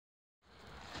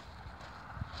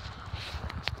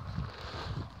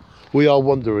We are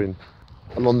wandering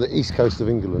along the east coast of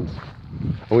England,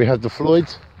 and we have the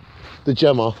Floyd, the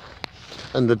Gemma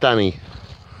and the Danny,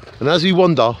 and as we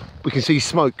wander we can see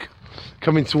smoke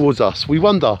coming towards us. We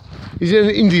wonder, is it an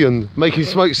Indian making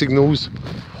smoke signals,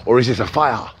 or is this a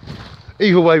fire?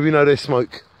 Either way, we know there's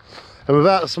smoke, and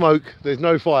without smoke there's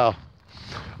no fire,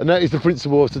 and that is the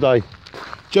principle of today.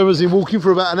 Gemma's been walking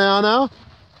for about an hour now.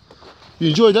 You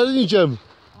enjoyed that, didn't you, Gem?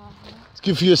 It's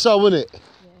good for your soul, isn't it?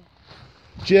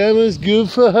 Gemma's good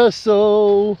for her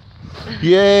soul.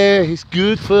 Yeah, it's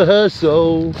good for her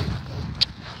soul.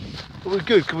 But we're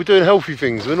good because we're doing healthy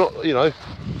things. We're not, you know,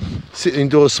 sitting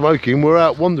indoors smoking. We're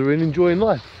out wandering, enjoying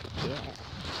life. Yeah.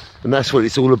 And that's what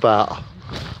it's all about.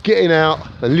 Getting out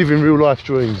and living real life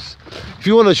dreams. If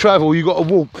you want to travel, you've got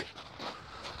to walk.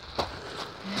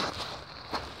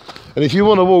 And if you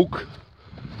want to walk,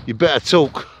 you better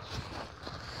talk.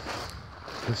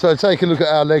 So take a look at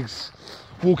our legs.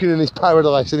 Walking in this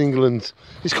paradise in England.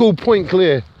 It's called Point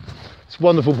Clear. It's a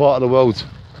wonderful part of the world.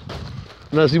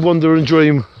 And as we wander and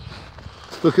dream,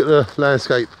 look at the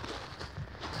landscape.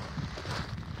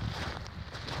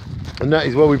 And that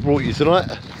is where we brought you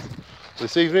tonight,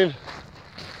 this evening.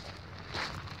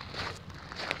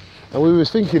 And we was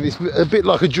thinking it's a bit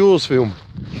like a Jaws film.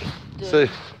 Dun. So,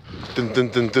 dun dun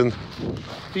dun dun.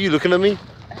 Are you looking at me?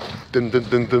 Dun dun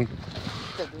dun dun.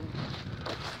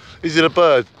 Is it a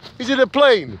bird? Is it a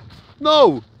plane?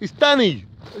 No, it's Danny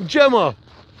and Gemma.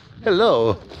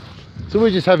 Hello. So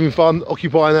we're just having fun,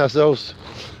 occupying ourselves,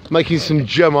 making some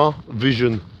Gemma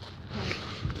vision.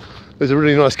 There's a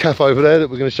really nice cafe over there that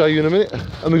we're going to show you in a minute.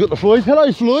 And we've got the Floyd.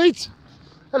 Hello, Floyd.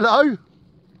 Hello.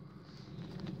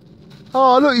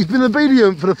 Oh, look, he's been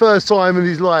obedient for the first time in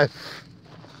his life.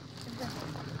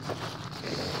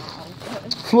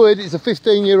 Floyd is a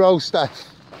 15-year-old staff.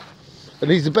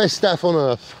 And he's the best staff on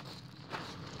earth.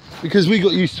 Because we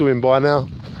got used to him by now.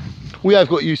 We have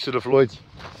got used to the Floyd.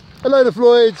 Hello, the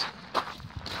Floyd.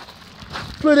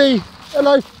 Pretty.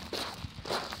 Hello.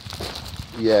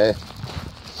 Yeah.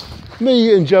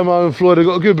 Me and Gemma and Floyd have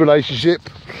got a good relationship.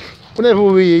 Whenever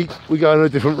we eat, we go in a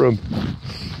different room.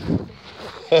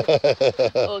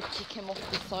 Or kick him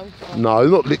off the sofa. No,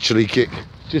 not literally kick.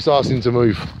 Just ask him to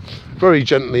move. Very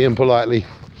gently and politely.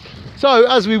 So,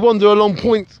 as we wander along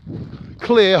Point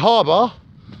Clear Harbour,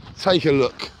 take a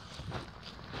look.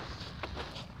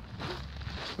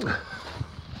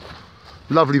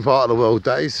 Lovely part of the world,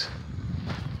 that is.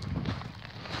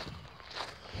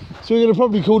 So we're going to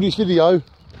probably call this video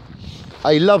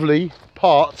a lovely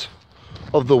part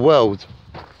of the world.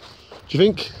 Do you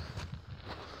think?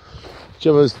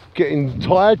 Gemma's getting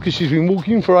tired because she's been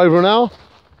walking for over an hour,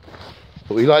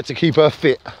 but we like to keep her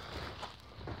fit.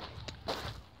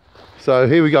 So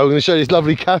here we go, we're going to show you this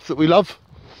lovely cafe that we love.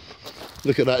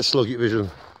 Look at that Sloggett vision.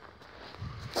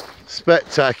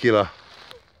 Spectacular.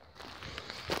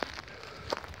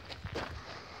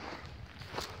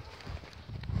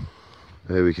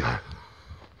 There we go.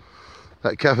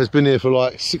 That cafe has been here for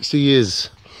like 60 years.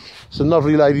 Some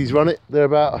lovely ladies run it. They're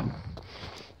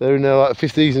in their like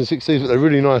 50s and 60s, but they're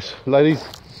really nice ladies.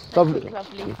 Lovely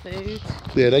food.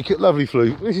 Yeah, they cook lovely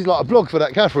food. This is like a blog for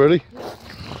that cafe, really.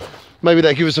 Maybe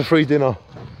they give us a free dinner.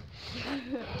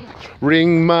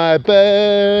 Ring my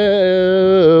bell.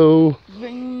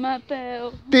 Ring my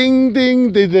bell. Ding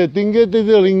ding ding ding ding ding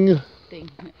ding.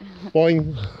 Ding.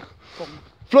 Boing.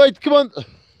 Floyd, come on.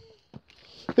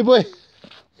 Hey boy,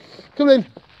 come in.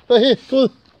 Right here, come on.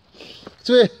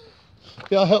 To here.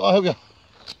 Yeah, I'll help you.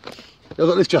 I've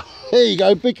got this jar. There you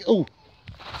go, big. Oh.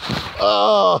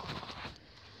 Ah.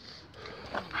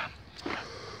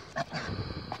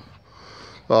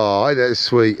 Oh, ain't that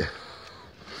sweet?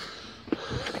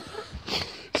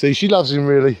 See, she loves him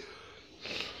really.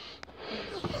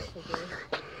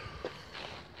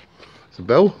 It's a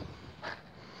bell.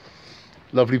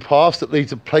 Lovely paths that lead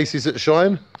to places that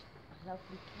shine.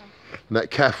 And that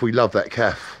cafe, we love that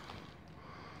cafe.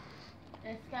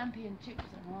 Their scampi and chips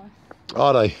are nice.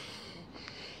 Are they?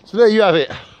 So there you have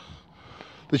it.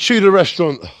 The Tudor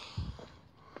restaurant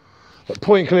at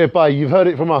Point Clear Bay. You've heard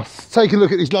it from us. Take a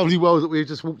look at this lovely world that we've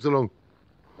just walked along.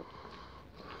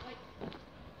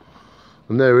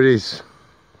 And there it is.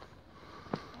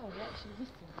 Oh, actually,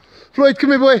 Floyd,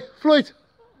 come here boy. Floyd.